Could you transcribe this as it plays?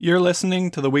You're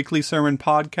listening to the weekly sermon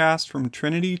podcast from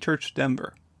Trinity Church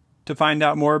Denver. To find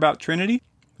out more about Trinity,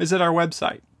 visit our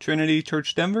website,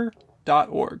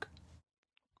 trinitychurchdenver.org.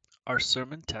 Our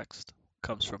sermon text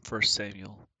comes from 1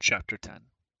 Samuel chapter 10.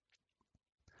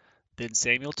 Then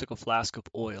Samuel took a flask of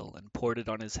oil and poured it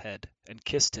on his head, and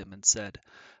kissed him, and said,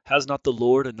 Has not the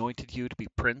Lord anointed you to be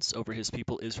prince over his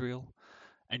people Israel?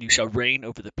 And you shall reign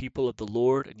over the people of the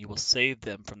Lord, and you will save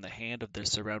them from the hand of their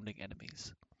surrounding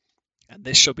enemies. And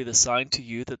this shall be the sign to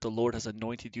you that the Lord has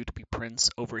anointed you to be prince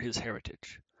over his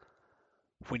heritage.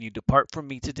 When you depart from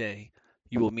me today,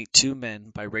 you will meet two men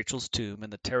by Rachel's tomb in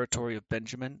the territory of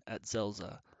Benjamin at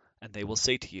Zelzah, and they will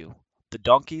say to you, The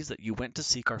donkeys that you went to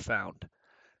seek are found.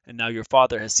 And now your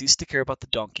father has ceased to care about the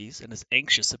donkeys and is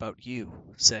anxious about you,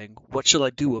 saying, What shall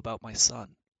I do about my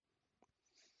son?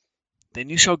 Then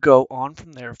you shall go on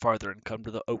from there farther and come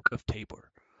to the oak of Tabor.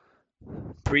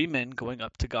 3 men going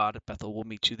up to God at Bethel will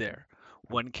meet you there,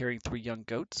 one carrying 3 young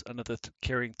goats, another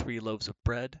carrying 3 loaves of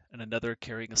bread, and another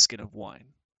carrying a skin of wine.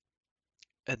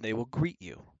 And they will greet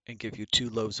you, and give you 2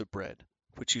 loaves of bread,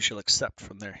 which you shall accept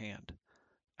from their hand.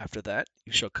 After that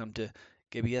you shall come to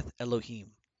Gibeath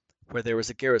Elohim, where there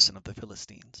is a garrison of the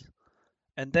Philistines.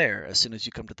 And there, as soon as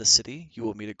you come to the city, you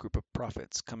will meet a group of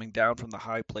prophets coming down from the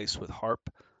high place with harp,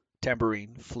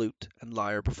 tambourine, flute, and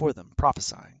lyre before them,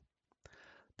 prophesying.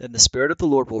 Then the Spirit of the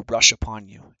Lord will rush upon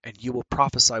you, and you will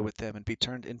prophesy with them and be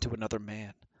turned into another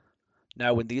man.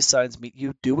 Now when these signs meet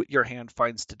you, do what your hand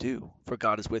finds to do, for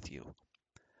God is with you.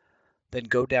 Then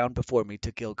go down before me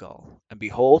to Gilgal, and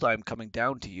behold, I am coming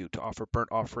down to you to offer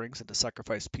burnt offerings and to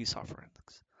sacrifice peace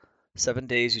offerings. 7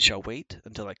 days you shall wait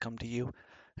until I come to you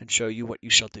and show you what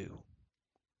you shall do.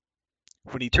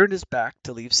 When he turned his back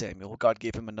to leave Samuel, God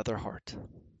gave him another heart.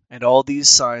 And all these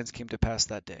signs came to pass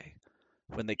that day.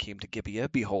 When they came to Gibeah,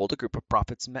 behold, a group of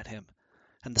prophets met him,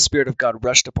 and the Spirit of God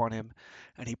rushed upon him,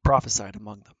 and he prophesied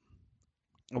among them.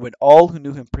 And when all who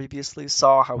knew him previously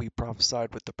saw how he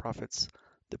prophesied with the prophets,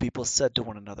 the people said to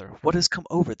one another, What has come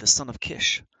over the son of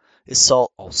Kish? Is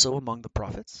Saul also among the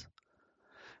prophets?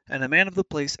 And a man of the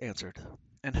place answered,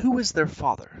 And who is their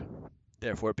father?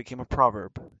 Therefore it became a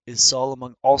proverb, Is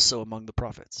Saul also among the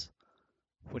prophets?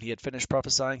 When he had finished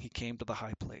prophesying, he came to the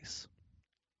high place.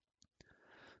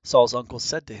 Saul's uncle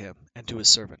said to him and to his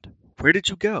servant, Where did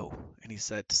you go? And he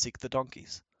said, To seek the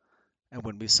donkeys. And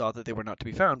when we saw that they were not to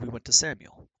be found, we went to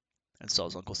Samuel. And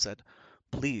Saul's uncle said,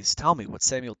 Please tell me what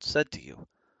Samuel said to you.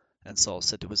 And Saul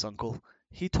said to his uncle,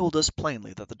 He told us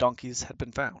plainly that the donkeys had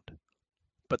been found.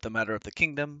 But the matter of the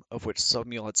kingdom, of which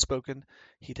Samuel had spoken,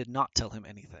 he did not tell him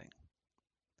anything.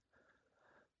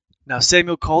 Now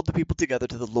Samuel called the people together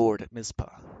to the Lord at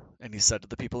Mizpah, and he said to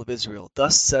the people of Israel,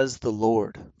 Thus says the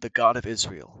Lord, the God of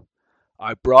Israel,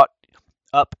 I brought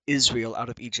up Israel out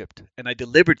of Egypt, and I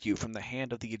delivered you from the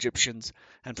hand of the Egyptians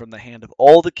and from the hand of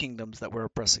all the kingdoms that were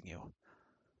oppressing you.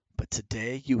 But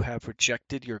today you have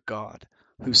rejected your God,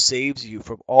 who saves you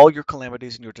from all your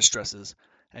calamities and your distresses,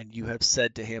 and you have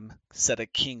said to him, Set a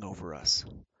king over us.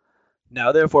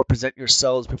 Now therefore present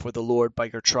yourselves before the Lord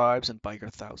by your tribes and by your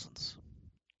thousands.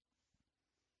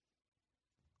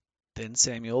 Then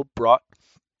Samuel brought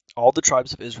all the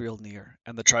tribes of Israel near,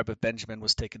 and the tribe of Benjamin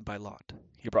was taken by lot.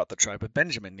 He brought the tribe of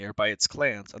Benjamin near by its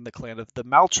clans, and the clan of the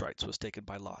Malchites was taken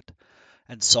by lot.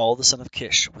 And Saul the son of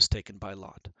Kish was taken by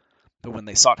lot. But when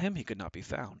they sought him, he could not be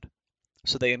found.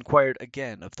 So they inquired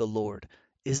again of the Lord,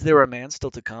 Is there a man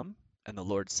still to come? And the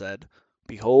Lord said,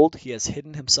 Behold, he has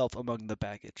hidden himself among the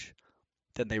baggage.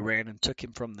 Then they ran and took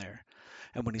him from there.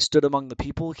 And when he stood among the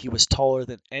people, he was taller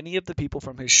than any of the people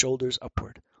from his shoulders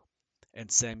upward. And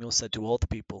Samuel said to all the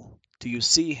people, Do you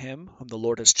see him whom the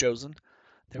Lord has chosen?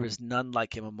 There is none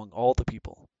like him among all the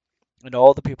people. And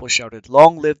all the people shouted,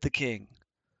 Long live the king!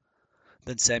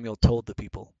 Then Samuel told the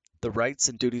people the rights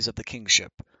and duties of the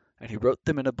kingship, and he wrote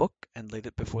them in a book and laid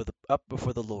it up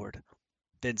before the Lord.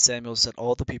 Then Samuel sent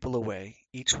all the people away,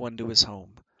 each one to his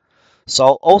home.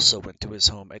 Saul also went to his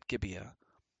home at Gibeah,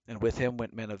 and with him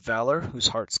went men of valor whose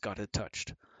hearts God had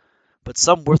touched. But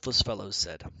some worthless fellows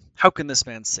said, How can this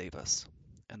man save us?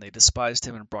 And they despised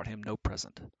him and brought him no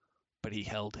present. But he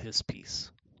held his peace.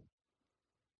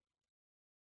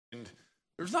 And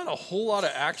there's not a whole lot of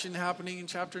action happening in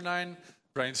chapter 9.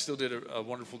 Brian still did a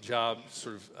wonderful job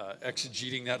sort of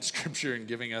exegeting that scripture and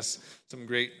giving us some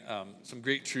great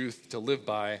truth to live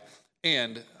by.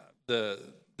 And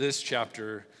this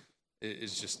chapter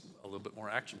is just a little bit more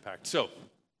action-packed. So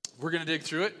we're going to dig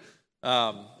through it.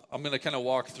 I'm going to kind of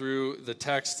walk through the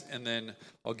text, and then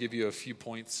I'll give you a few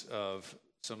points of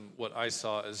what I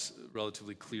saw as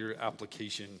relatively clear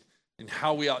application in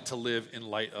how we ought to live in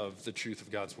light of the truth of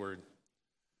God's word.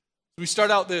 We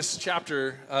start out this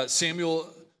chapter,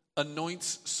 Samuel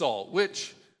anoints Saul,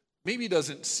 which maybe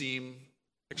doesn't seem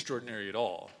extraordinary at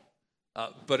all,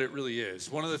 but it really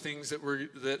is. One of the things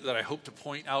that I hope to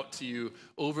point out to you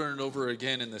over and over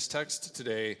again in this text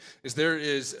today is there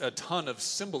is a ton of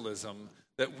symbolism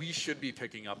that we should be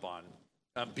picking up on,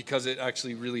 because it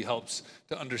actually really helps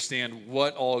to understand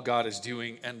what all God is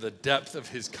doing and the depth of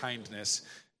his kindness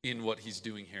in what he's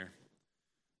doing here.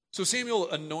 So Samuel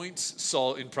anoints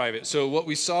Saul in private. So what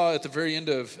we saw at the very end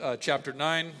of chapter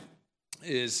 9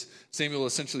 is Samuel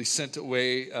essentially sent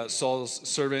away Saul's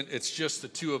servant. It's just the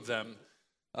two of them.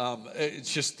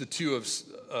 It's just the two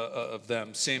of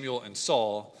them, Samuel and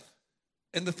Saul.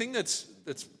 And the thing that's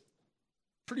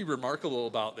pretty remarkable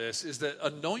about this is that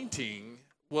anointing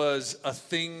was a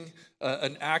thing,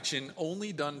 an action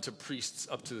only done to priests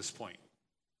up to this point.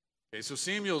 Okay, so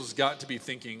Samuel's got to be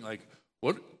thinking, like,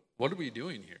 what are we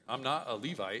doing here? I'm not a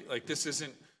Levite. Like, this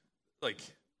isn't, like,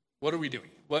 what are we doing?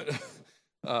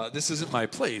 This isn't my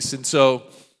place. And so,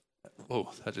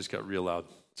 that just got real loud.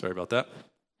 Sorry about that.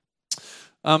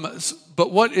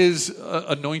 But what is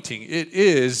anointing? It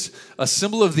is a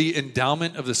symbol of the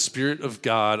endowment of the Spirit of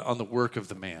God on the work of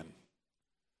the man.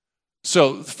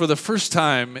 So for the first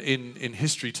time in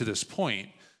history to this point,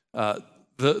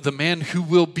 the man who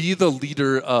will be the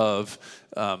leader of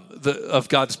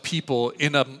God's people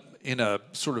in a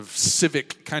sort of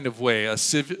civic kind of way, a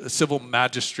civil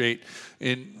magistrate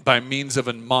by means of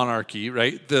a monarchy,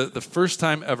 right? The first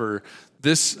time ever,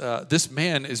 this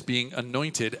man is being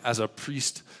anointed as a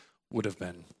priest would have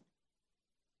been.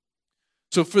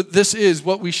 So this is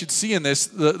what we should see in this,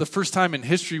 the first time in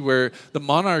history where the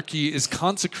monarchy is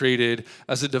consecrated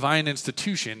as a divine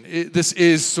institution. This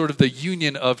is sort of the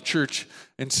union of church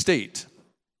and state.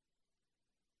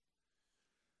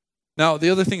 Now, the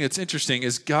other thing that's interesting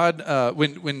is God,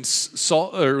 when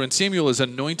Samuel is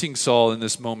anointing Saul in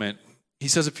this moment, he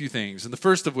says a few things. And the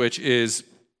first of which is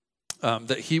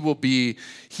that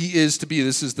he is to be,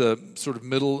 this is the sort of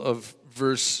middle of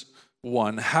verse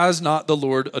 1, has not the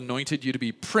Lord anointed you to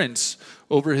be prince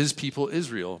over his people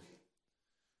Israel?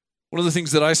 One of the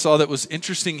things that I saw that was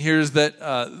interesting here is that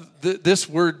this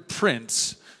word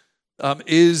prince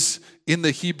is in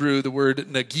the Hebrew the word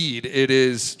nagid. It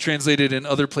is translated in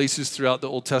other places throughout the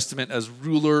Old Testament as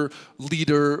ruler,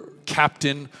 leader,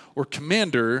 captain, or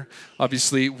commander.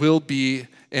 Obviously, will be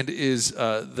and is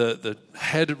the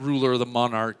head ruler, the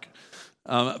monarch,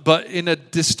 but in a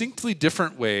distinctly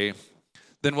different way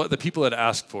than what the people had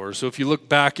asked for. So if you look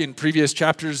back in previous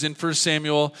chapters in 1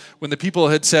 Samuel, when the people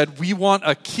had said, we want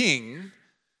a king,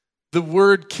 the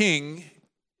word king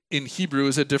in Hebrew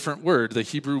is a different word. The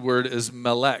Hebrew word is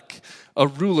melech, a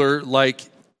ruler like,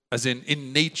 as in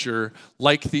nature,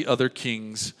 like the other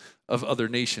kings of other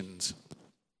nations.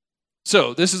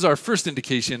 So this is our first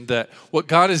indication that what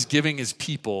God is giving his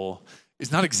people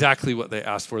is not exactly what they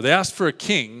asked for. They asked for a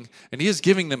king, and he is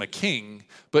giving them a king,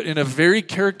 but in a very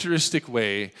characteristic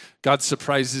way, God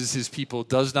surprises his people,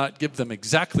 does not give them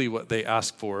exactly what they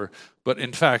asked for, but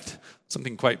in fact,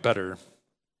 something quite better.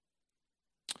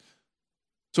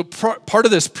 So part of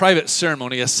this private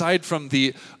ceremony, aside from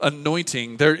the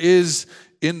anointing, there is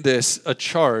in this a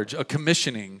charge, a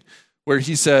commissioning, where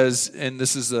he says, and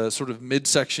this is a sort of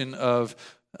midsection of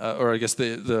or I guess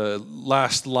the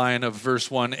last line of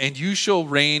verse 1, and you shall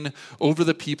reign over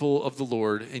the people of the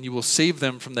Lord, and you will save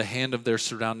them from the hand of their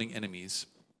surrounding enemies.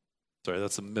 Sorry,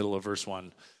 that's the middle of verse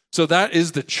 1. So that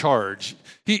is the charge.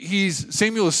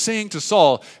 Samuel is saying to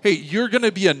Saul, hey, you're going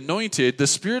to be anointed. The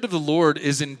Spirit of the Lord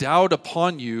is endowed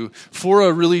upon you for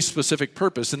a really specific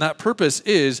purpose. And that purpose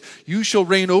is you shall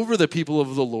reign over the people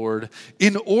of the Lord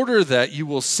in order that you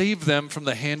will save them from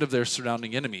the hand of their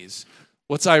surrounding enemies.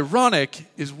 What's ironic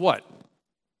is what?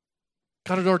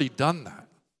 God had already done that.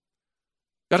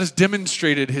 God has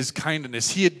demonstrated his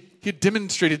kindness. He had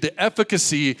demonstrated the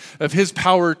efficacy of his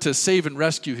power to save and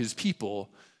rescue his people,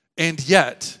 and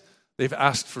yet they've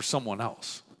asked for someone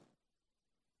else.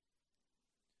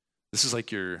 This is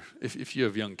like if you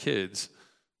have young kids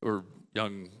or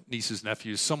young nieces,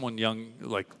 nephews, someone young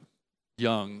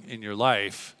in your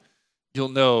life, you'll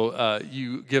know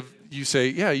you say,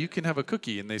 yeah, you can have a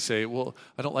cookie. And they say, well,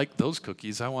 I don't like those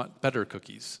cookies. I want better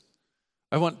cookies.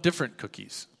 I want different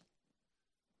cookies.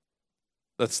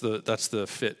 That's the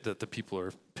fit that the people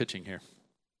are pitching here.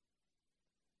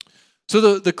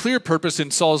 So the clear purpose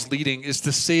in Saul's leading is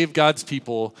to save God's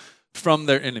people from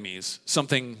their enemies,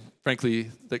 something,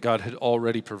 frankly, that God had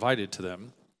already provided to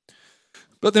them.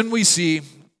 But then we see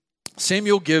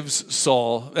God gives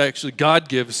Saul,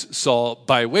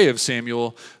 by way of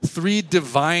Samuel, 3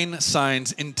 divine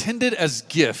signs intended as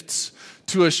gifts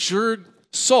to assure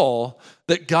Saul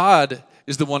that God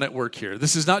is the one at work here.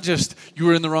 This is not just you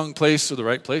were in the wrong place or the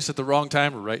right place at the wrong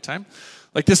time or right time.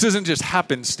 Like, this isn't just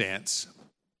happenstance.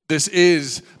 This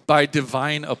is by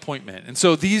divine appointment. And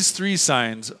so these three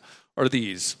signs are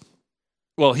these.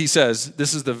 Well, he says,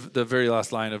 this is the very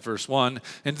last line of verse 1,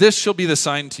 and this shall be the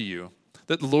sign to you,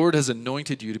 that the Lord has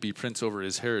anointed you to be prince over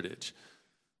his heritage.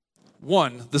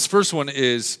 This first one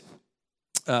is,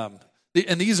 and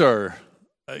these are,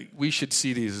 we should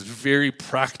see these as very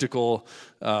practical,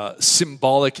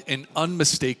 symbolic, and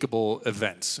unmistakable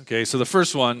events. Okay, so the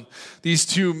first one,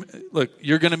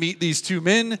 you're going to meet these two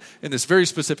men in this very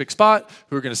specific spot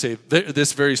who are going to say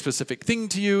this very specific thing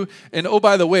to you. And oh,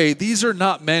 by the way, these are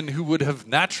not men who would have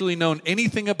naturally known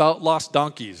anything about lost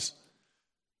donkeys.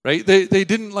 Right? They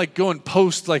didn't go and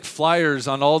post flyers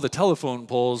on all the telephone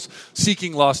poles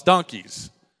seeking lost donkeys.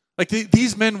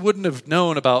 These men wouldn't have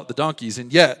known about the donkeys,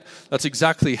 and yet that's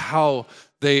exactly how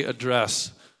they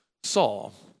address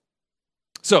Saul.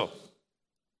 So,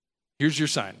 here's your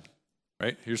sign,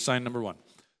 right? Here's sign number 1.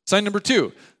 Sign number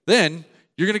 2, then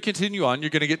you're going to continue on. You're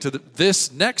going to get to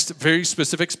this next very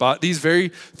specific spot. These very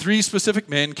 3 specific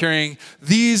men carrying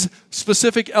these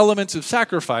specific elements of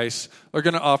sacrifice are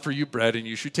going to offer you bread, and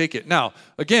you should take it. Now,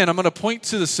 again, I'm going to point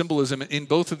to the symbolism in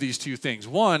both of these two things.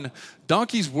 One,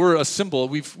 donkeys were a symbol.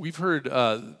 We've heard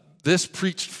this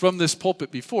preached from this pulpit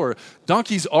before.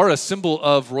 Donkeys are a symbol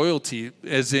of royalty,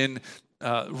 as in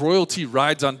royalty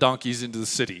rides on donkeys into the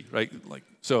city, right?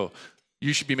 So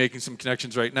you should be making some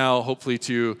connections right now, hopefully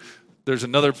to... There's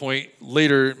another point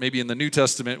later, maybe in the New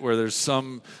Testament, where there's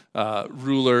some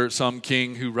ruler, some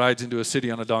king who rides into a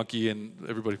city on a donkey and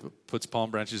everybody puts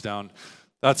palm branches down.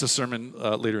 That's a sermon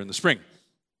later in the spring.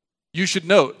 You should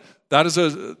note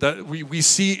that we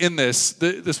see in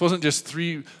this wasn't just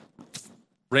 3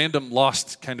 random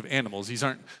lost kind of animals. These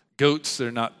aren't goats.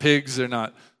 They're not pigs. They're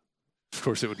not. Of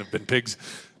course, it wouldn't have been pigs.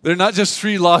 They're not just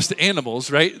 3 lost animals,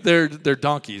 right? They're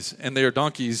donkeys, and they are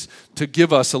donkeys to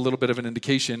give us a little bit of an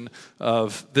indication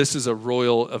of this is a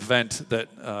royal event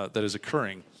that is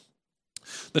occurring.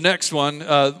 The next one,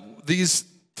 these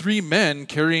 3 men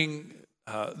carrying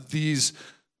these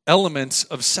elements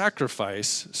of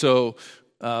sacrifice. So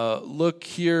look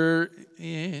here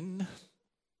in...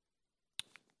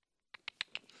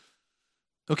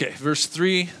 Okay, verse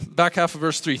 3, back half of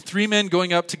verse 3. 3 men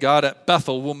going up to God at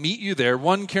Bethel will meet you there,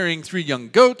 one carrying 3 young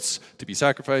goats to be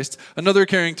sacrificed, another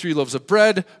carrying 3 loaves of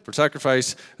bread for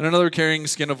sacrifice, and another carrying a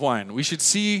skin of wine. We should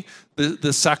see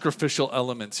the sacrificial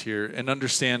elements here and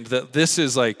understand that this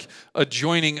is like a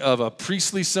joining of a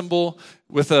priestly symbol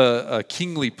with a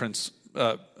kingly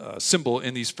symbol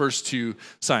in these first 2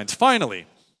 signs. Finally,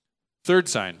 third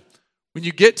sign. When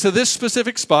you get to this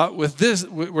specific spot with this,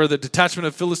 where the detachment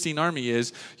of Philistine army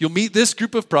is, you'll meet this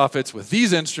group of prophets with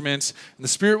these instruments, and the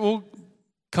Spirit will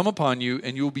come upon you,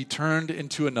 and you will be turned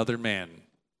into another man.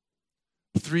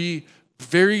 3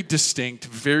 very distinct,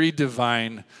 very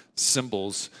divine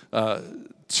symbols,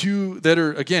 2 that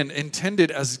are, again,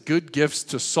 intended as good gifts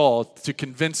to Saul to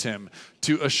convince him,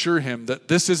 to assure him that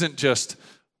this isn't just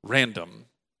random.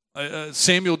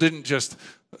 Samuel didn't just...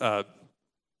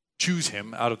 choose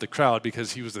him out of the crowd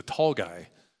because he was a tall guy.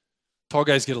 Tall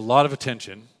guys get a lot of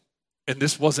attention, and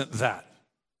this wasn't that.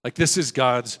 This is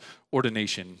God's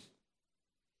ordination.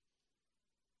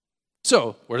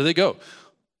 So, where do they go?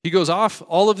 He goes off.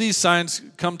 All of these signs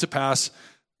come to pass,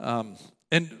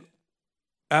 and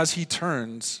as he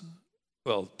turns,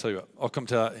 well, I'll tell you what, I'll come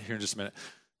to that here in just a minute.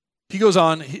 He goes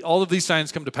on, all of these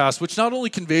signs come to pass, which not only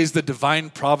conveys the divine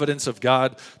providence of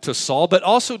God to Saul, but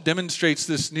also demonstrates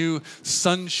this new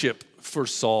sonship for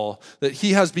Saul, that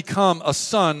he has become a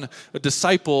son, a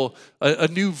disciple, a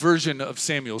new version of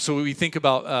Samuel. So when we think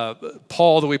about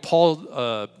Paul, the way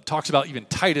Paul talks about even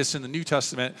Titus in the New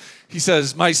Testament, he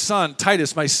says, my son,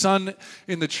 Titus, my son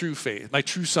in the true faith, my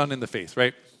true son in the faith,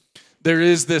 right? There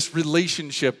is this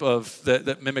relationship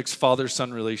that mimics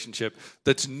father-son relationship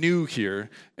that's new here,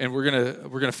 and we're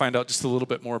gonna find out just a little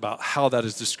bit more about how that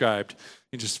is described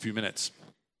in just a few minutes.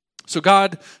 So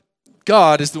God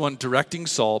is the one directing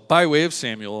Saul by way of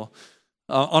Samuel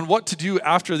on what to do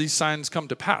after these signs come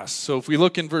to pass. So if we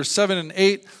look in verse 7 and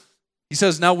 8, he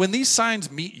says, now when these signs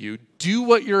meet you, do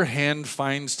what your hand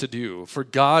finds to do, for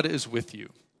God is with you.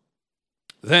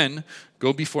 Then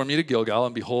go before me to Gilgal,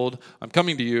 and behold, I'm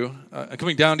coming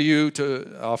down to you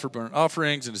to offer burnt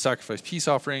offerings and to sacrifice peace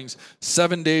offerings.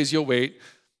 7 days you'll wait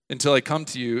until I come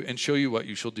to you and show you what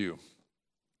you shall do.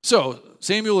 So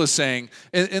Samuel is saying,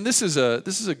 and this is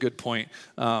a good point.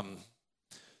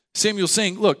 Samuel's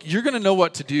saying, look, you're going to know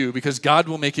what to do because God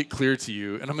will make it clear to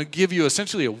you, and I'm going to give you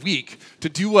essentially a week to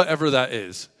do whatever that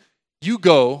is. You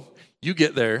go, you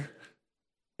get there,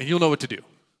 and you'll know what to do.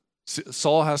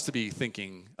 Saul has to be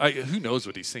thinking, who knows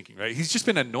what he's thinking, right? He's just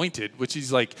been anointed, which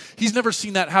he's like, he's never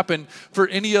seen that happen for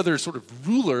any other sort of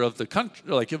ruler of the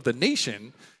country, like of the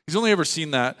nation. He's only ever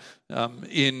seen that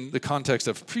in the context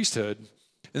of priesthood.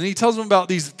 And then he tells them about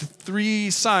these 3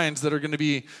 signs that are going to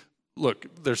be, look,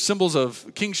 there's symbols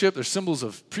of kingship, there's symbols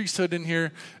of priesthood in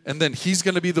here, and then he's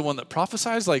going to be the one that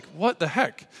prophesies? Like, what the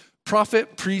heck?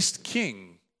 Prophet, priest,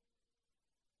 king.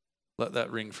 Let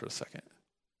that ring for a second.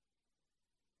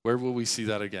 Where will we see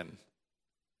that again?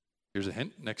 Here's a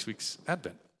hint, next week's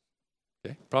Advent.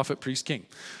 Okay, prophet, priest, king.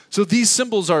 So these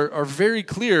symbols are very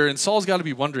clear, and Saul's got to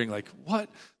be wondering, like, what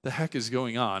the heck is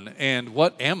going on? And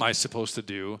what am I supposed to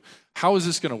do? How is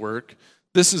this going to work?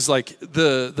 This is like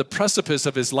the precipice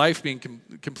of his life being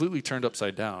completely turned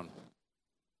upside down.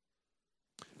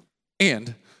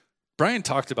 And Brian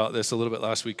talked about this a little bit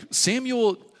last week.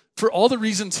 Samuel, for all the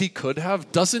reasons he could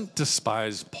have, doesn't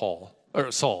despise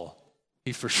Saul.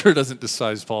 He for sure doesn't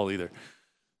despise Paul either.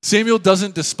 Samuel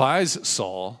doesn't despise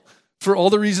Saul for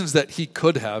all the reasons that he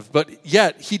could have, but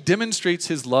yet he demonstrates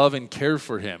his love and care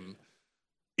for him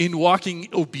in walking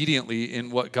obediently in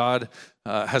what God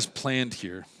has planned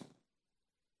here.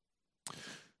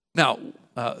 Now,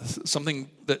 something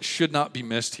that should not be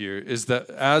missed here is that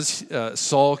as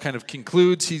Saul kind of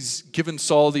concludes,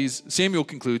 Samuel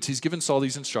concludes, he's given Saul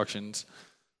these instructions.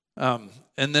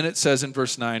 And then it says in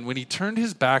verse 9, when he turned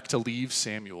his back to leave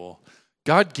Samuel,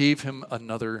 God gave him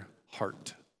another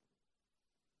heart.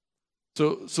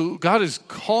 So God is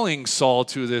calling Saul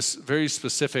to this very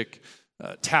specific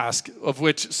task of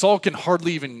which Saul can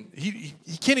hardly even, he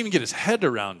can't even get his head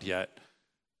around yet.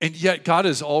 And yet God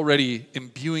is already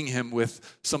imbuing him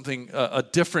with something, a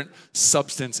different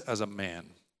substance as a man.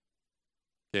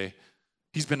 Okay?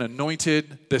 He's been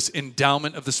anointed. This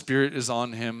endowment of the Spirit is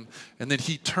on him. And then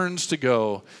he turns to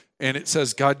go, and it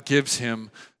says God gives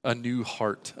him a new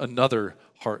heart, another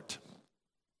heart.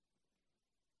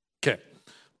 Okay,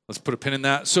 let's put a pin in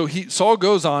that. So Saul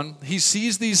goes on. He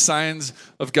sees these signs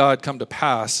of God come to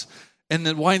pass, and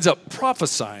then winds up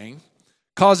prophesying,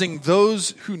 causing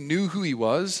those who knew who he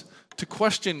was to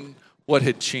question what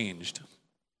had changed.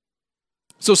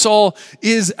 So Saul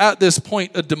is at this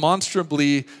point a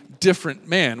demonstrably different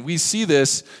man. We see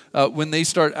this when they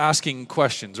start asking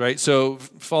questions, right? So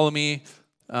follow me.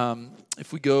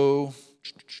 If we go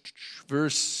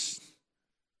verse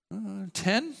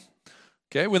 10.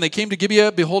 Okay, when they came to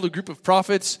Gibeah, behold, a group of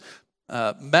prophets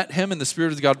met him, and the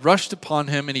Spirit of God rushed upon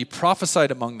him, and he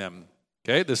prophesied among them.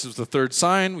 Okay, this is the third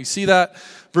sign. We see that.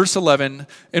 Verse 11,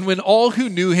 and when all who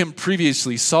knew him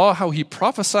previously saw how he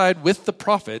prophesied with the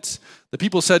prophets, the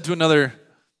people said to another,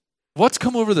 what's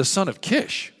come over the son of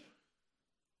Kish?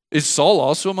 Is Saul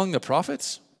also among the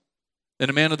prophets? And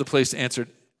a man of the place answered,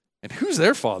 and who's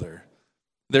their father?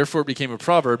 Therefore it became a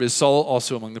proverb, is Saul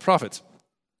also among the prophets?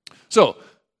 So,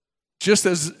 just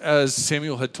as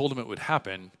Samuel had told him it would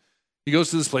happen, he goes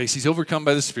to this place, he's overcome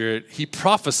by the Spirit, he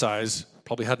prophesies,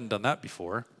 probably hadn't done that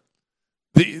before.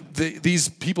 These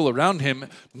people around him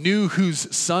knew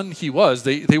whose son he was.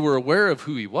 They were aware of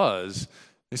who he was.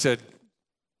 They said,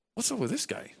 what's up with this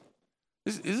guy?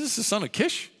 Is this the son of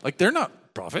Kish? Like, they're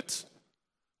not prophets.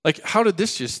 Like, how did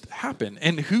this just happen?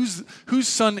 And whose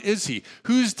son is he?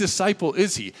 Whose disciple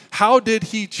is he? How did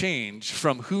he change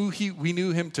from who we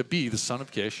knew him to be, the son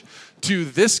of Kish, to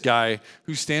this guy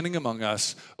who's standing among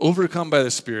us, overcome by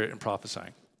the Spirit and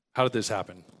prophesying? How did this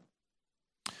happen?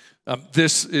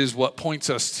 This is what points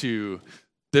us to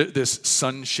this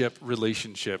sonship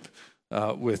relationship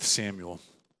with Samuel.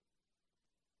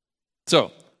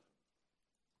 So,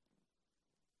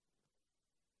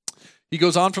 he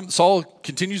goes on Saul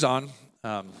continues on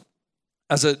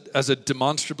as a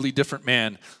demonstrably different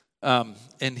man.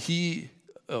 And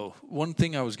one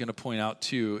thing I was going to point out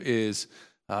too is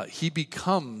he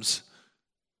becomes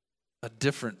a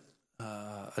different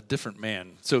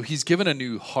man. So he's given a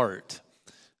new heart.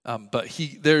 But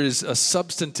there is a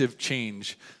substantive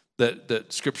change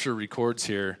that Scripture records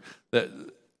here that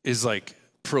is like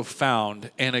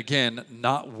profound and again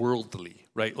not worldly,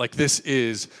 right? Like this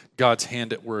is God's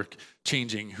hand at work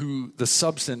changing the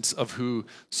substance of who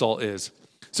Saul is.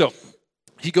 So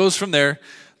he goes from there.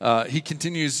 He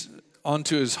continues on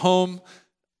to his home.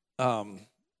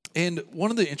 And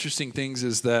one of the interesting things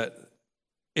is that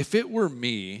if it were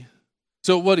me,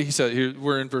 so what he said here,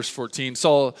 we're in verse 14.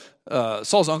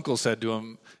 Saul's uncle said to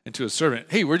him and to his servant,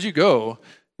 hey, where'd you go?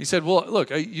 He said, well, look,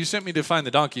 you sent me to find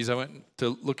the donkeys. I went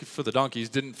to look for the donkeys,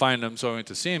 didn't find them, so I went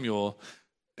to Samuel.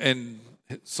 And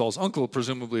Saul's uncle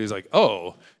presumably is like,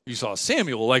 oh, you saw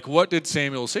Samuel. Like, what did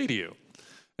Samuel say to you?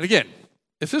 And again,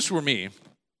 if this were me,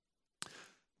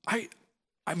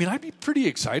 I mean, I'd be pretty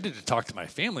excited to talk to my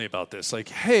family about this. Like,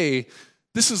 hey,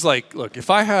 this is like, look, if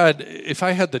I had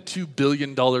the $2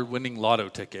 billion winning lotto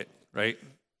ticket, right?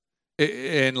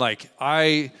 And like,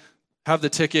 I have the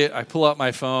ticket, I pull out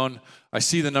my phone, I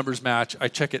see the numbers match, I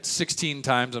check it 16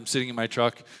 times, I'm sitting in my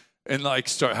truck, and like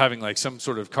start having like some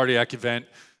sort of cardiac event.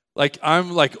 Like,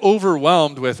 I'm like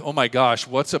overwhelmed with, oh my gosh,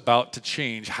 what's about to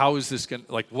change? How is this going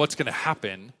to, like, what's going to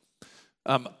happen?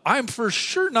 I'm for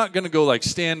sure not going to go like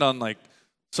stand on like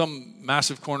some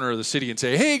massive corner of the city and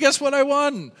say, hey, guess what I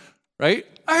won, right?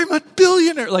 I'm a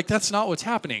billionaire. Like, that's not what's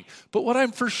happening. But what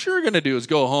I'm for sure going to do is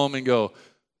go home and go,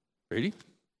 Brady,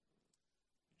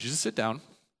 just sit down.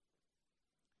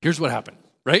 Here's what happened,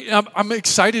 right? I'm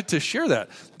excited to share that.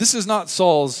 This is not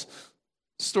Saul's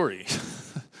story.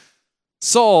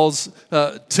 Saul's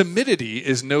timidity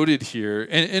is noted here,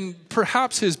 and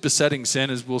perhaps his besetting sin,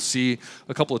 as we'll see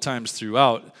a couple of times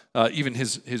throughout, even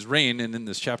his reign and in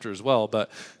this chapter as well.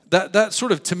 But that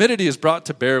sort of timidity is brought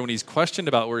to bear when he's questioned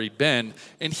about where he'd been,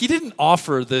 and he didn't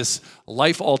offer this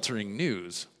life-altering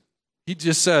news. He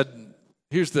just said,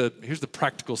 here's the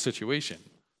practical situation.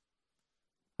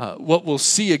 What we'll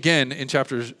see again in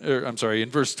in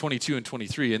verse 22 and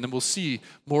 23, and then we'll see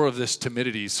more of this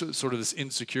timidity, sort of this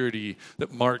insecurity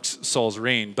that marks Saul's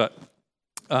reign. But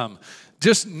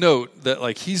just note that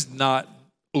like he's not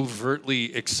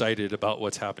overtly excited about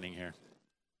what's happening here.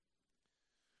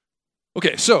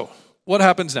 Okay, so what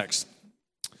happens next?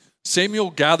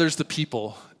 Samuel gathers the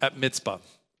people at Mizpah.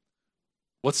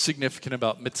 What's significant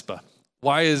about Mizpah?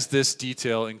 Why is this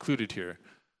detail included here?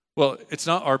 Well, it's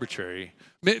not arbitrary.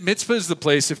 Mizpah is the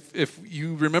place, if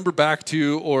you remember back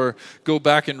to or go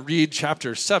back and read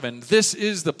chapter 7, this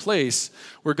is the place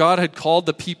where God had called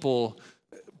the people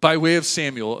by way of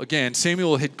Samuel. Again,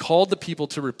 Samuel had called the people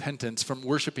to repentance from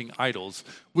worshiping idols,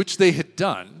 which they had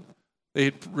done. They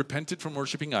had repented from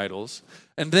worshiping idols.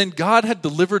 And then God had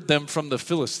delivered them from the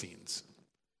Philistines.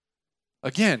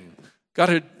 Again,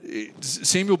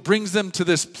 Samuel brings them to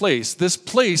this place. This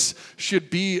place should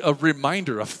be a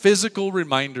reminder, a physical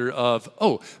reminder of,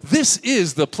 oh, this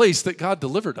is the place that God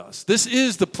delivered us. This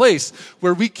is the place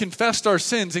where we confessed our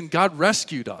sins and God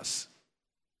rescued us.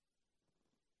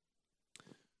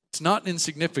 It's not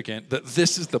insignificant that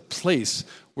this is the place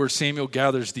where Samuel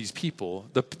gathers these people,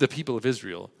 the people of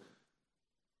Israel.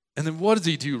 And then what does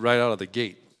he do right out of the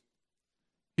gate?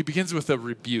 He begins with a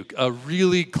rebuke, a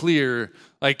really clear,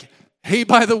 like, hey,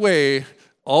 by the way,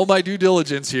 all my due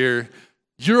diligence here,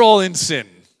 you're all in sin,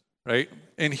 right?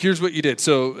 And here's what you did.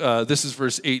 So this is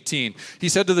verse 18. He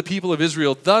said to the people of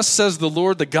Israel, thus says the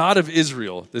Lord, the God of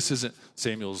Israel. This isn't,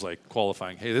 Samuel's like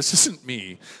qualifying, hey, this isn't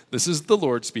me. This is the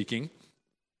Lord speaking.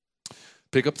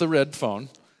 Pick up the red phone.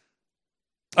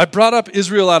 I brought up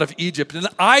Israel out of Egypt, and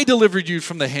I delivered you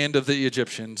from the hand of the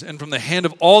Egyptians and from the hand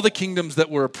of all the kingdoms that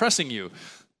were oppressing you.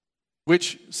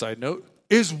 Which, side note,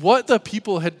 is what the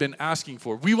people had been asking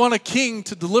for. We want a king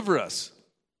to deliver us.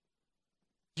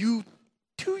 You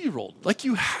 2-year-old, like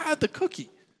you had the cookie.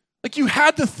 Like you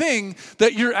had the thing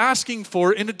that you're asking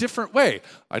for in a different way.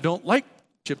 I don't like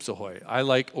Chips Ahoy. I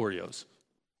like Oreos.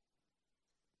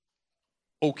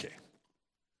 Okay.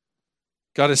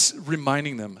 God is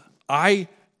reminding them,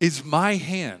 is my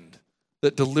hand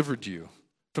that delivered you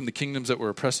from the kingdoms that were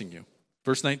oppressing you.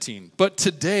 Verse 19, but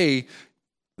today,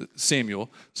 Samuel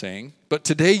saying, but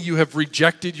today you have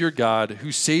rejected your God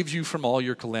who saves you from all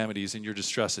your calamities and your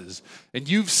distresses. And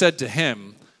you've said to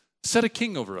him, set a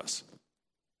king over us.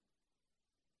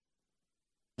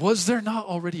 Was there not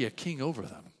already a king over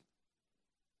them?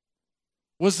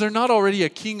 Was there not already a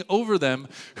king over them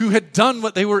who had done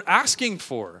what they were asking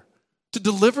for, to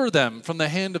deliver them from the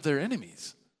hand of their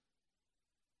enemies?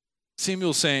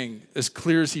 Samuel's saying, as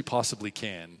clear as he possibly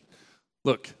can,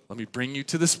 look, let me bring you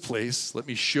to this place. Let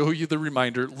me show you the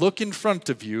reminder. Look in front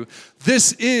of you.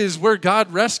 This is where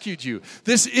God rescued you.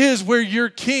 This is where your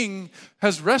king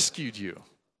has rescued you.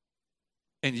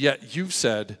 And yet you've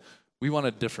said, we want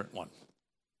a different one.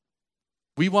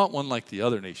 We want one like the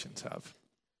other nations have.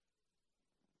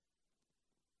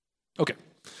 Okay.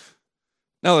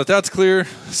 Now that that's clear,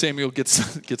 Samuel gets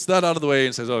that out of the way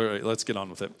and says, all right, let's get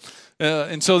on with it.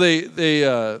 And so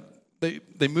they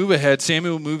move ahead.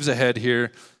 Samuel moves ahead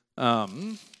here.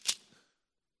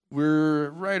 We're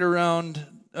right around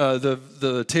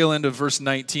the tail end of verse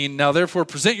 19. Now, therefore,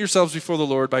 present yourselves before the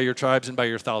Lord by your tribes and by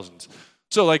your thousands.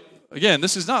 So, like, again,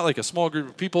 this is not like a small group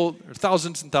of people. There are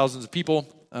thousands and thousands of people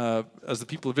as the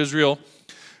people of Israel.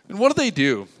 And what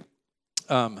do?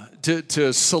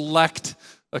 To select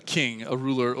a king, a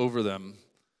ruler over them.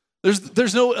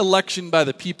 There's no election by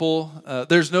the people.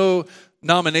 There's no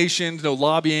nominations, no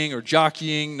lobbying or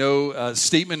jockeying, no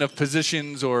statement of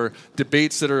positions or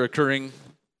debates that are occurring.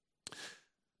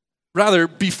 Rather,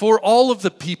 before all of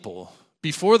the people,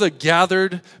 before the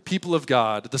gathered people of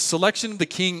God, the selection of the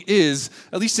king is,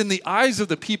 at least in the eyes of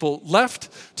the people, left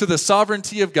to the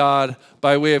sovereignty of God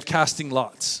by way of casting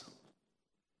lots,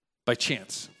 by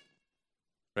chance,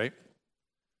 right?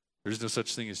 There's no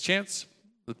such thing as chance.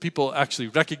 The people actually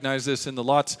recognize this in the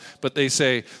lots, but they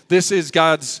say, this is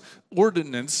God's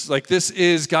ordinance, like this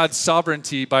is God's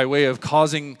sovereignty by way of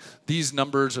causing these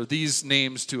numbers or these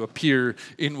names to appear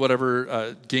in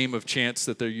whatever game of chance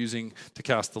that they're using to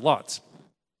cast the lots.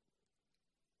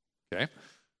 Okay,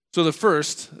 so the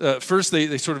first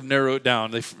they sort of narrow it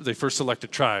down. They first select a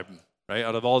tribe, right?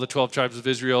 Out of all the 12 tribes of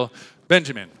Israel,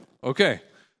 Benjamin. Okay,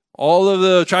 all of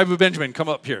the tribe of Benjamin come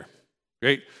up here.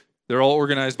 Great. They're all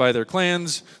organized by their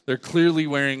clans. They're clearly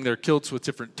wearing their kilts with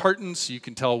different tartans, so you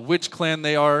can tell which clan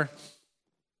they are,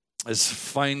 as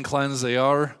fine clans they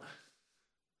are.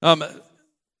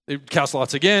 They cast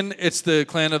lots again. It's the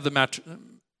clan of the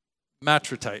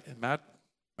Matratites.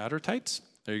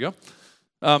 There you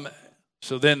go.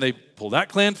 So then they pull that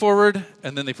clan forward,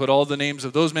 and then they put all the names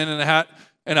of those men in a hat,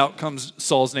 and out comes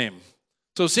Saul's name.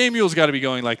 So Samuel's got to be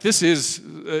going like, this is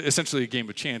essentially a game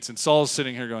of chance. And Saul's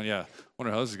sitting here going, yeah,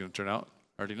 wonder how this is going to turn out.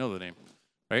 I already know the name,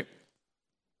 right?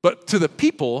 But to the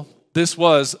people, this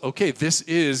was, okay, this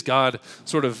is God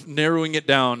sort of narrowing it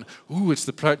down. Ooh, it's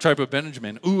the tribe of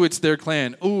Benjamin. Ooh, it's their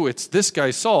clan. Ooh, it's this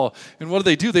guy Saul. And what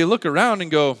do? They look around and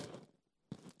go,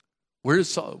 where's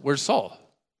Saul? Where's Saul?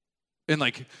 And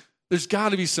like, there's got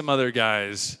to be some other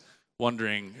guys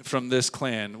wondering from this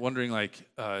clan, wondering like,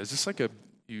 is this like a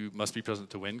you must be present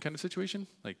to win kind of situation?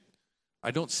 Like,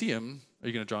 I don't see him. Are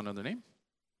you going to draw another name?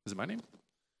 Is it my name?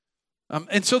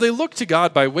 And so they look to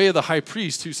God by way of the high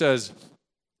priest who says,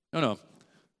 no,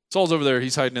 Saul's over there.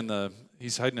 He's hiding in the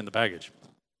baggage.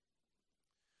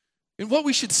 And what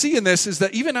we should see in this is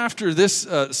that even after this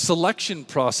selection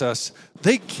process,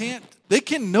 they can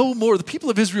no more, the people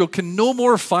of Israel can no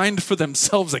more find for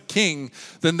themselves a king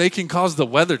than they can cause the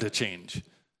weather to change.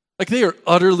 Like they are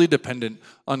utterly dependent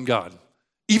on God.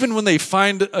 Even when they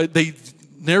they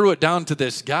narrow it down to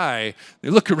this guy, they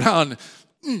look around,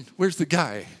 where's the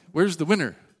guy? Where's the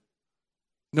winner?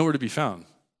 Nowhere to be found.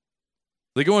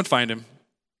 They go and find him.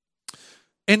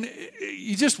 And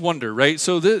you just wonder, right?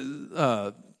 So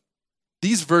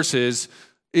these verses,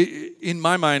 in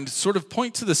my mind, sort of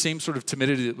point to the same sort of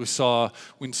timidity that we saw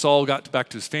when Saul got back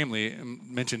to his family and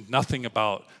mentioned nothing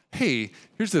about, hey,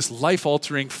 here's this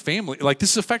life-altering family. Like,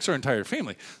 this affects our entire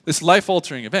family. This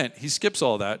life-altering event. He skips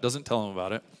all that, doesn't tell him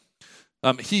about it.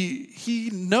 He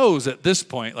knows at this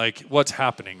point, like, what's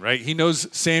happening, right? He knows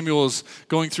Samuel's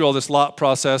going through all this lot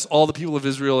process. All the people of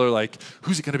Israel are like,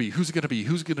 who's it going to be? Who's it going to be?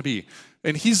 Who's it going to be?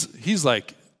 And he's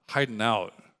like hiding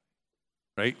out,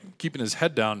 right? Keeping his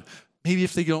head down. Maybe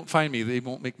if they don't find me, they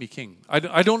won't make me king.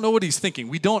 I don't know what he's thinking.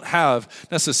 We don't have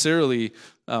necessarily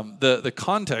the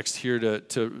context here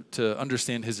to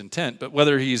understand his intent, but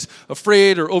whether he's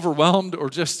afraid or overwhelmed or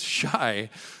just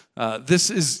shy, this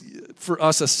is for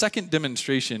us a second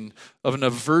demonstration of an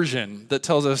aversion that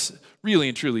tells us really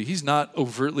and truly he's not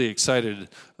overtly excited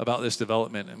about this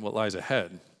development and what lies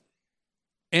ahead.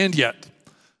 And yet,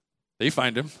 they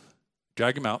find him,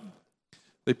 drag him out.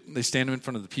 They stand him in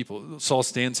front of the people. Saul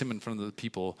stands him in front of the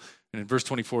people. And in verse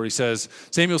 24, he says,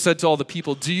 Samuel said to all the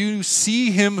people, do you see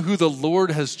him who the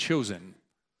Lord has chosen?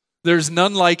 There's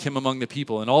none like him among the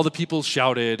people. And all the people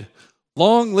shouted,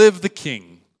 long live the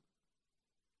king.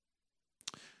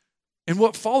 And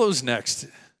what follows next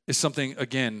is something,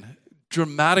 again,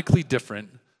 dramatically different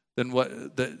than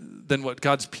what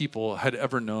God's people had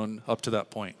ever known up to that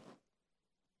point.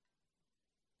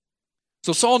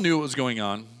 So Saul knew what was going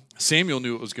on. Samuel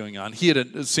knew what was going on.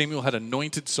 Samuel had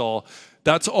anointed Saul.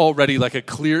 That's already like a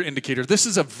clear indicator. This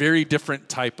is a very different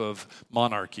type of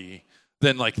monarchy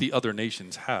than like the other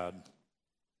nations had.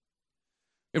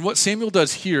 And what Samuel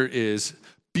does here is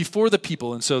before the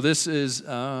people, and so this is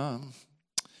getting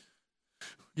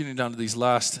down to these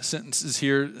last sentences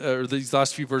here, or these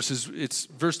last few verses. It's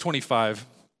verse 25.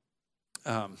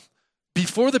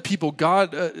 Before the people,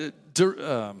 God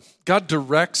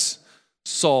directs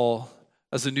Saul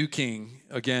as the new king,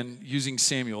 again, using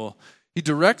Samuel. He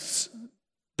directs,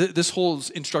 this whole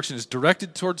instruction is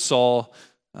directed towards Saul,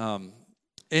 and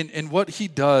what he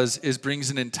does is brings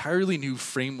an entirely new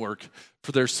framework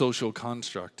for their social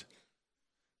construct.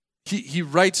 He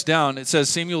writes down, it says,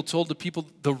 Samuel told the people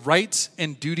the rights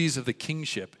and duties of the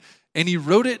kingship, and he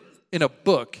wrote it in a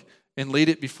book and laid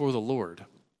it before the Lord.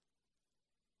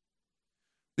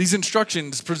 These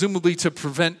instructions, presumably to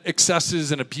prevent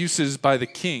excesses and abuses by the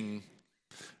king,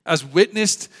 as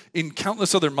witnessed in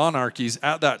countless other monarchies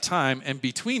at that time and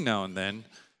between now and then.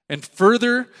 And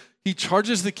further, he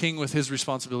charges the king with his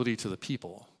responsibility to the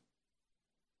people.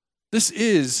 This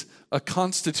is a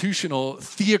constitutional,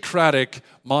 theocratic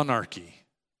monarchy.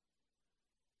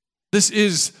 This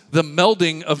is the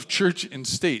melding of church and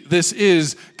state. This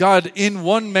is God in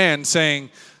one man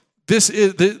saying, this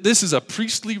is a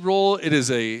priestly role. It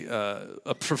is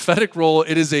a prophetic role.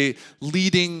 It is a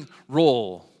leading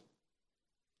role.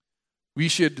 We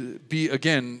should be,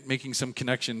 again, making some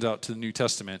connections out to the New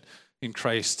Testament in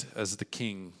Christ as the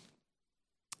King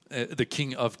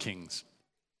of Kings.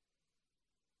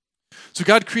 So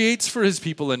God creates for his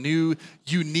people a new,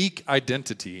 unique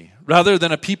identity. Rather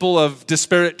than a people of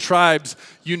disparate tribes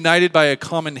united by a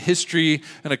common history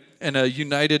and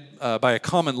united by a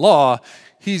common law,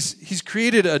 he's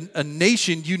created a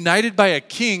nation united by a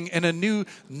king and a new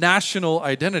national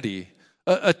identity,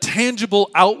 a tangible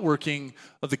outworking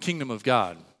of the kingdom of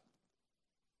God.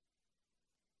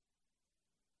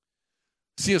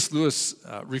 C.S. Lewis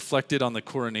reflected on the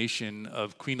coronation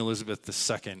of Queen Elizabeth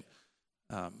II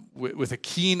with a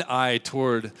keen eye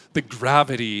toward the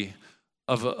gravity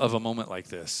of a moment like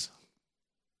this,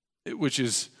 which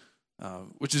is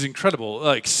incredible.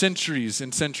 Like centuries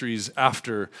and centuries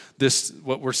after this,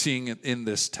 what we're seeing in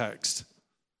this text.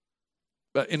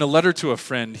 But in a letter to a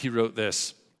friend, he wrote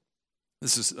this.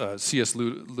 This is C.S.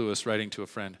 Lewis writing to a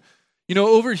friend. You know,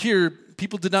 over here,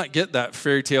 people did not get that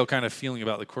fairy tale kind of feeling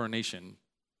about the coronation.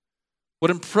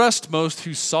 What impressed most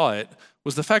who saw it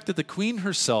was the fact that the queen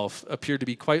herself appeared to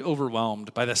be quite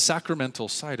overwhelmed by the sacramental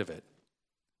side of it.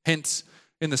 Hence,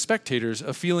 in the spectators,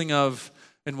 a feeling of,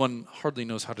 and one hardly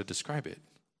knows how to describe it,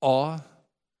 awe,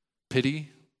 pity,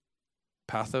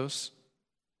 pathos,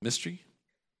 mystery.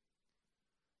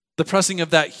 The pressing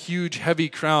of that huge, heavy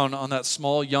crown on that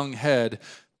small, young head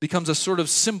becomes a sort of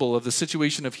symbol of the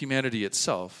situation of humanity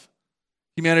itself.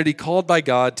 Humanity called by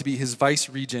God to be his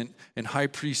vice-regent and high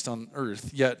priest on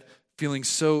earth, yet feeling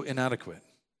so inadequate.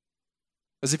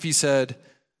 As if he said,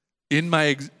 "In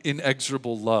my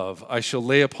inexorable love, I shall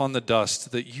lay upon the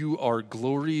dust that you are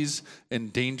glories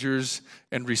and dangers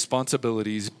and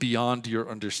responsibilities beyond your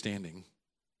understanding."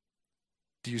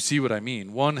 Do you see what I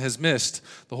mean? One has missed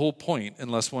the whole point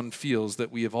unless one feels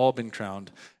that we have all been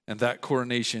crowned and that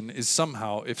coronation is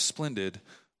somehow, if splendid,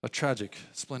 a tragic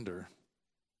splendor.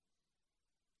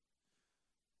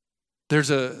 There's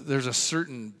a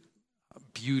certain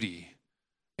beauty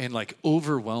and like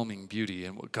overwhelming beauty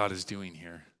in what God is doing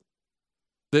here.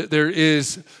 There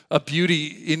is a beauty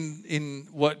in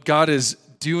what God is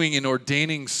doing in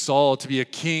ordaining Saul to be a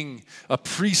king, a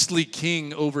priestly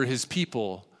king over his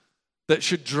people, that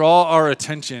should draw our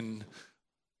attention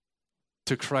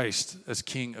to Christ as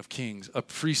King of Kings, a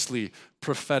priestly,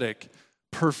 prophetic,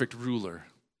 perfect ruler.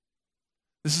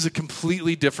 This is a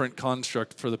completely different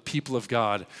construct for the people of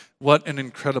God. What an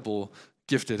incredible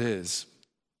gift it is.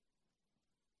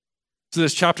 So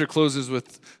this chapter closes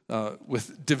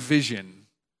with division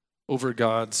over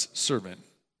God's servant.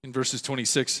 In verses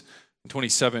 26 and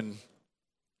 27,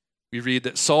 we read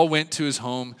that Saul went to his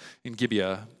home in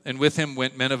Gibeah, and with him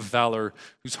went men of valor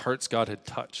whose hearts God had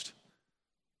touched.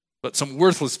 But some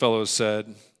worthless fellows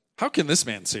said, "How can this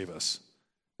man save us?"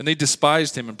 And they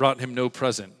despised him and brought him no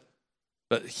present.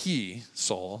 But he,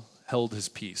 Saul, held his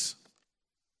peace.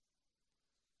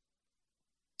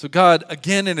 So God,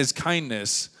 again in his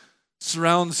kindness,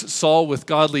 surrounds Saul with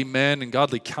godly men and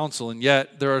godly counsel, and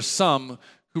yet there are some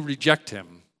who reject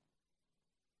him.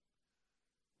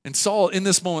 And Saul, in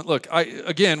this moment, look,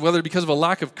 whether because of a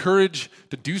lack of courage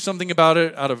to do something about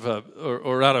it, out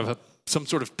of some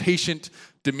sort of patient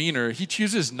demeanor, he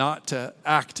chooses not to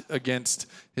act against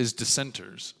his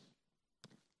dissenters.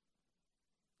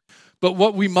 But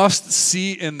what we must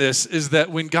see in this is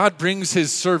that when God brings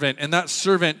his servant and that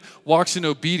servant walks in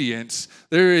obedience,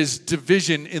 there is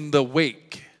division in the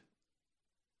wake.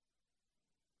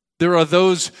 There are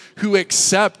those who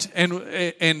accept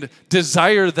and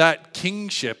desire that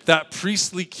kingship, that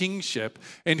priestly kingship,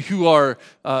 and who are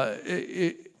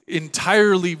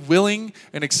entirely willing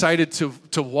and excited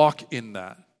to walk in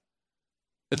that.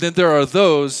 And then there are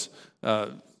those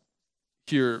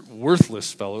here,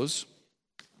 worthless fellows,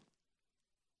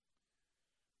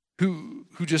 who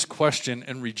just question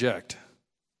and reject.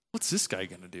 What's this guy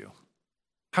going to do?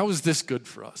 How is this good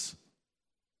for us?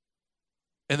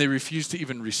 And they refuse to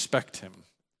even respect him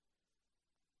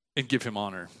and give him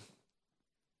honor.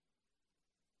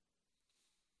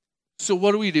 So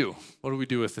what do we do? What do we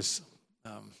do with this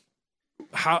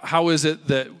How is it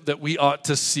that we ought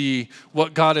to see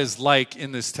what God is like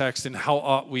in this text, and how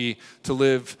ought we to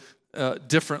live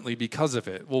differently because of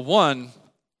it? Well, one,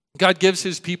 God gives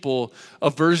his people a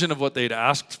version of what they'd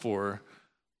asked for,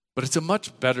 but it's a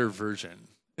much better version.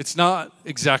 It's not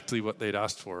exactly what they'd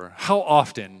asked for. How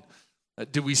often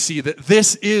do we see that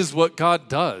this is what God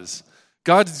does?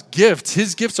 God's gifts,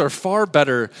 his gifts are far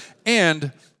better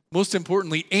and, most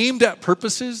importantly, aimed at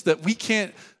purposes that we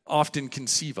can't often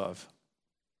conceive of.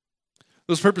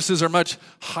 Those purposes are much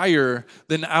higher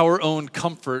than our own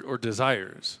comfort or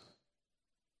desires.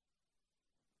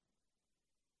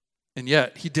 And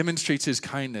yet, he demonstrates his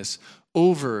kindness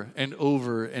over and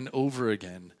over and over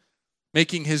again,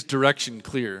 making his direction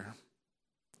clear.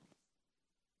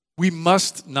 We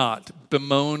must not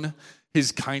bemoan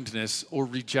his kindness or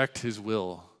reject his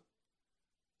will.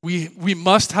 We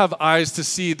must have eyes to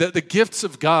see that the gifts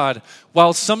of God,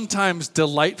 while sometimes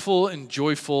delightful and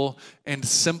joyful and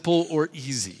simple or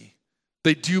easy,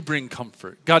 they do bring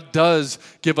comfort. God does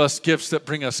give us gifts that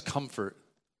bring us comfort.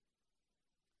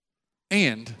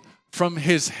 And from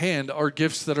his hand are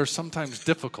gifts that are sometimes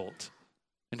difficult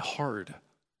and hard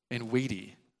and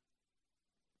weighty.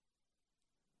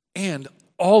 And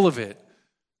all of it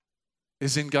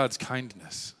is in God's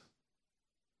kindness.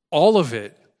 All of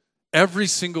it, every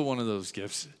single one of those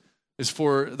gifts, is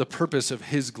for the purpose of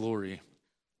his glory,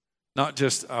 not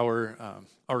just our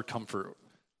comfort.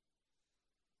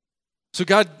 So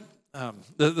God,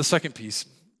 the second piece.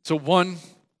 So one,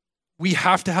 we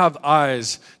have to have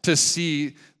eyes to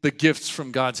see the gifts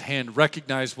from God's hand,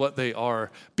 recognize what they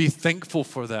are, be thankful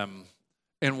for them,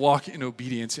 and walk in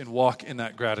obedience and walk in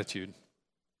that gratitude.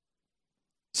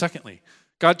 Secondly,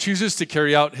 God chooses to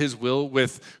carry out his will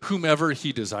with whomever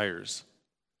he desires.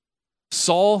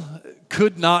 Saul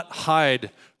could not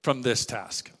hide from this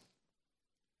task.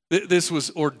 This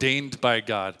was ordained by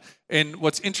God. And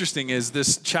what's interesting is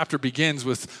this chapter begins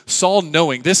with Saul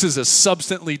knowing this is a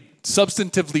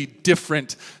substantively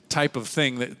different type of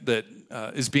thing that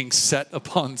is being set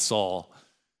upon Saul.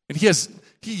 And he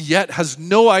yet has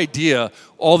no idea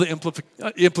all the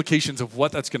implications of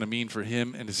what that's going to mean for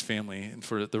him and his family and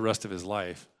for the rest of his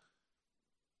life.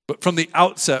 But from the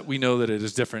outset, we know that it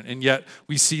is different. And yet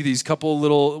we see these couple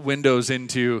little windows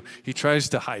into, he tries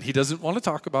to hide. He doesn't want to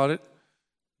talk about it.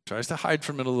 Tries to hide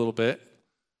from it a little bit.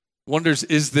 Wonders,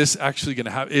 is this actually going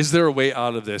to happen? Is there a way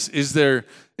out of this? Is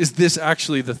this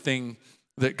actually the thing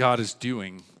that God is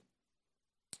doing?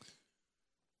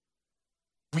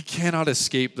 We cannot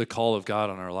escape the call of God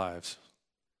on our lives.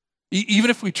 Even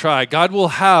if we try, God will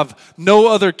have no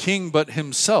other king but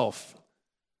himself.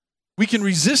 We can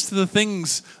resist the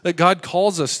things that God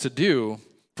calls us to do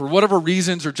for whatever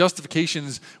reasons or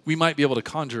justifications we might be able to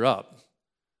conjure up.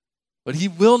 But he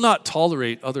will not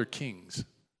tolerate other kings,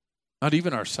 not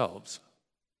even ourselves.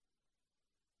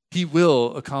 He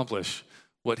will accomplish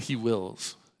what he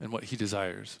wills and what he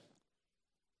desires.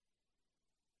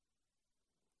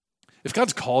 If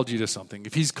God's called you to something,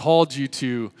 if he's called you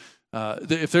to,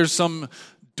 if there's some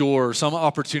door, some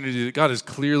opportunity that God has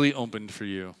clearly opened for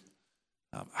you,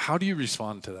 how do you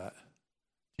respond to that?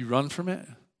 Do you run from it?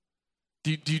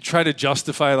 Do you try to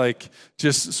justify,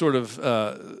 just sort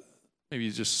of,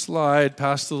 maybe just slide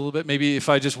past a little bit? Maybe if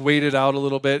I just wait it out a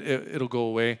little bit, it'll go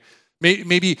away.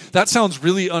 Maybe that sounds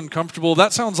really uncomfortable.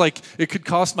 That sounds like it could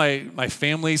cost my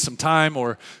family some time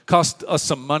or cost us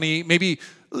some money. Maybe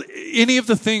any of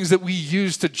the things that we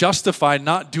use to justify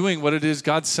not doing what it is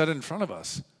God set in front of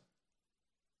us.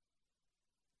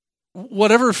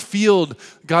 Whatever field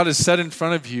God has set in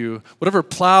front of you, whatever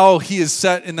plow he has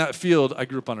set in that field. I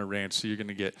grew up on a ranch, so you're going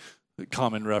to get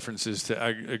common references to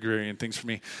agrarian things for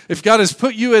me. If God has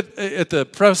put you at the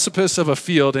precipice of a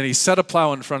field and he set a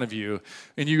plow in front of you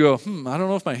and you go, I don't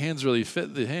know if my hands really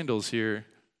fit the handles here.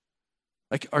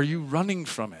 Are you running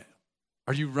from it?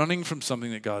 Are you running from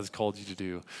something that God has called you to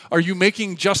do? Are you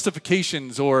making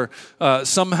justifications or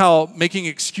somehow making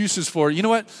excuses for, you know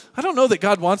what? I don't know that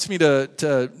God wants me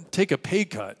to take a pay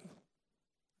cut.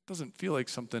 It doesn't feel like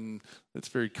something that's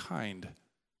very kind.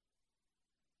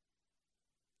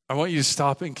 I want you to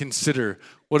stop and consider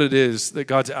what it is that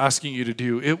God's asking you to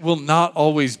do. It will not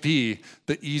always be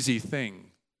the easy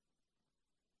thing,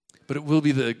 but it will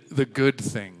be the good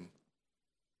thing.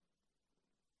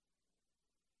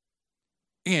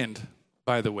 And,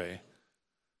 by the way,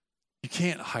 you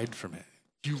can't hide from it.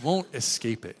 You won't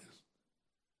escape it.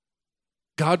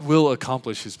 God will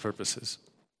accomplish his purposes.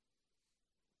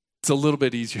 It's a little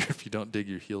bit easier if you don't dig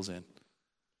your heels in.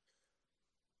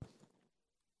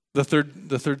 The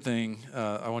third thing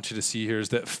I want you to see here is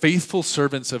that faithful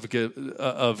servants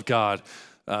of God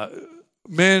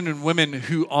men and women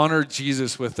who honor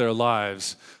Jesus with their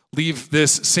lives leave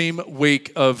this same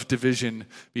wake of division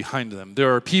behind them.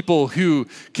 There are people who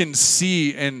can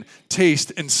see and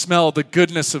taste and smell the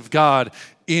goodness of God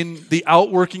in the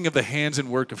outworking of the hands and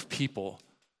work of people.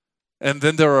 And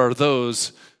then there are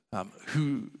those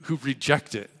who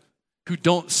reject it, who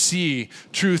don't see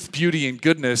truth, beauty, and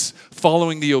goodness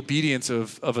following the obedience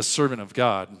of a servant of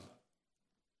God.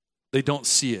 They don't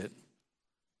see it.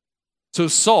 So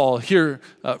Saul here,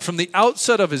 from the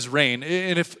outset of his reign,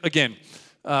 and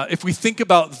if we think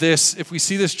about this, if we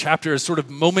see this chapter as sort of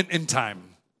moment in time,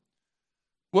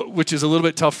 which is a little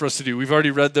bit tough for us to do. We've already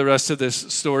read the rest of this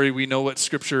story. We know what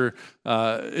Scripture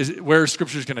where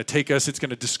Scripture is going to take us. It's going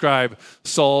to describe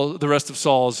Saul, the rest of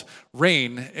Saul's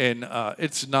reign, and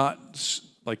it's not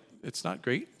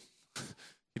great.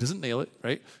 He doesn't nail it,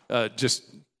 right? Just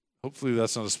hopefully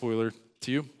that's not a spoiler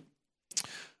to you.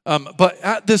 But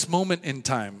at this moment in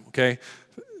time, okay,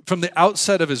 from the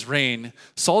outset of his reign,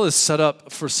 Saul is set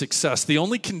up for success. The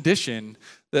only condition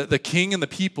that the king and the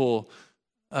people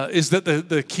is that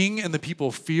the king and the people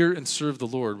fear and serve the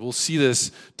Lord. We'll see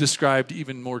this described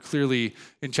even more clearly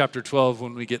in chapter 12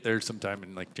 when we get there sometime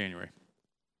in January.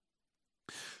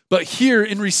 But here,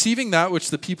 in receiving that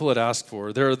which the people had asked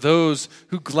for, there are those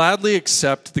who gladly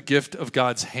accept the gift of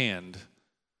God's hand,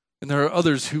 and there are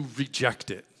others who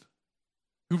reject it,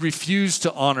 who refuse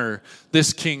to honor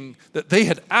this king that they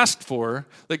had asked for,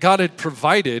 that God had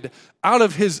provided out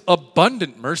of his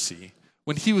abundant mercy.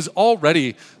 When he was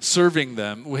already serving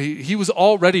them, he was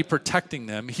already protecting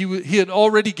them. He had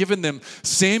already given them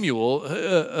Samuel,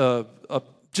 a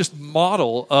just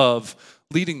model of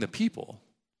leading the people.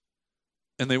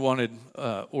 And they wanted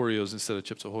Oreos instead of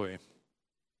Chips Ahoy.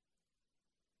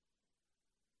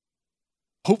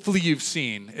 Hopefully you've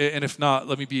seen, and if not,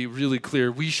 let me be really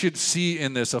clear. We should see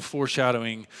in this a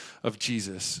foreshadowing of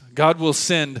Jesus. God will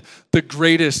send the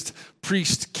greatest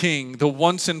priest king, the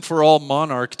once and for all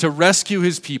monarch, to rescue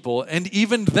his people. And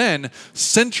even then,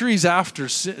 centuries after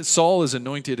Saul is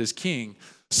anointed as king,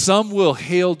 some will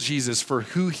hail Jesus for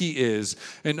who he is,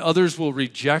 and others will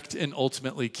reject and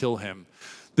ultimately kill him.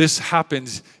 This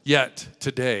happens yet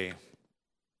today.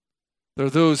 There are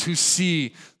those who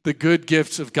see the good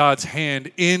gifts of God's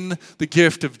hand in the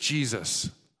gift of Jesus.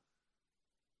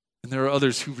 And there are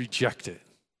others who reject it.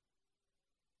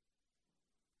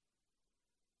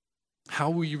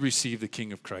 How will you receive the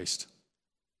King of Christ?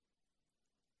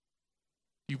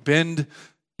 You bend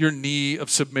your knee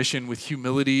of submission with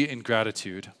humility and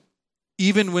gratitude,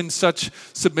 even when such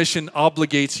submission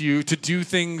obligates you to do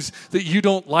things that you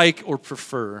don't like or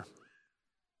prefer.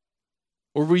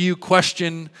 Or will you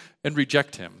question and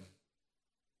reject him,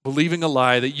 believing a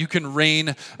lie that you can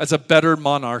reign as a better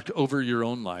monarch over your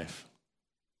own life?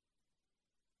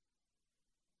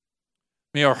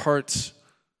 May our hearts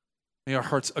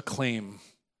acclaim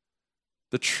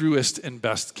the truest and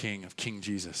best King of King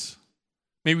Jesus.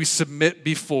 May we submit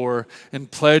before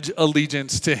and pledge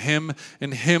allegiance to him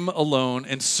and him alone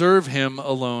and serve him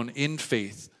alone in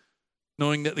faith,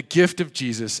 knowing that the gift of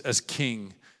Jesus as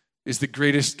King is the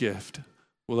greatest gift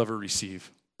we'll ever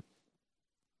receive.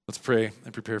 Let's pray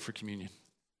and prepare for communion.